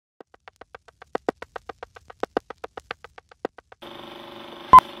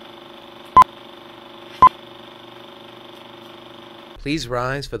Please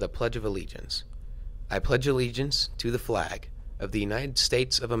rise for the Pledge of Allegiance. I pledge allegiance to the flag of the United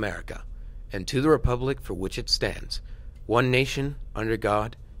States of America and to the republic for which it stands, one nation, under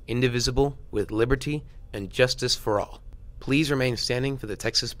God, indivisible, with liberty and justice for all. Please remain standing for the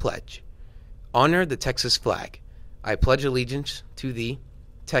Texas Pledge. Honor the Texas flag. I pledge allegiance to thee,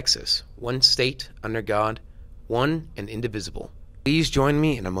 Texas, one state, under God, one and indivisible. Please join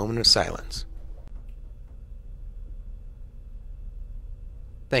me in a moment of silence.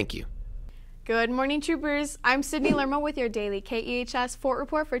 Thank you. Good morning, troopers. I'm Sydney Lerma with your daily KEHS Fort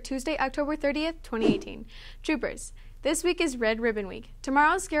Report for Tuesday, October 30th, 2018. Troopers, this week is Red Ribbon Week.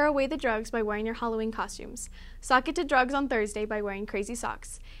 Tomorrow, scare away the drugs by wearing your Halloween costumes. Sock it to drugs on Thursday by wearing crazy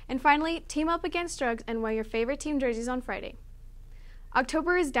socks. And finally, team up against drugs and wear your favorite team jerseys on Friday.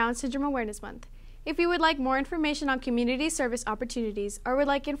 October is Down Syndrome Awareness Month. If you would like more information on community service opportunities or would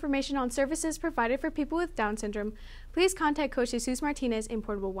like information on services provided for people with Down syndrome, please contact Coach Jesus Martinez in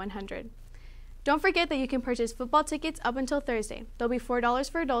Portable 100. Don't forget that you can purchase football tickets up until Thursday. They'll be $4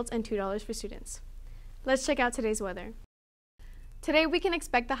 for adults and $2 for students. Let's check out today's weather. Today we can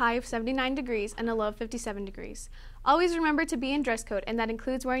expect the high of 79 degrees and a low of 57 degrees. Always remember to be in dress code, and that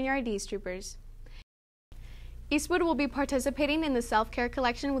includes wearing your IDs, troopers. Eastwood will be participating in the self-care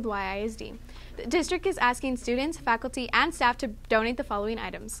collection with YISD. The district is asking students, faculty, and staff to donate the following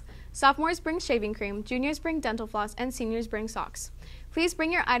items. Sophomores bring shaving cream, juniors bring dental floss, and seniors bring socks. Please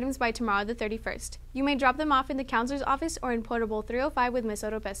bring your items by tomorrow the 31st. You may drop them off in the counselor's office or in Portable 305 with Ms.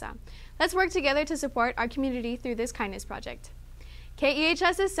 Oropesa. Let's work together to support our community through this kindness project.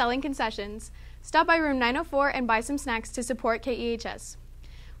 KEHS is selling concessions. Stop by room 904 and buy some snacks to support KEHS.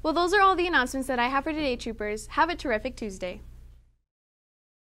 Well, those are all the announcements that I have for today, troopers. Have a terrific Tuesday.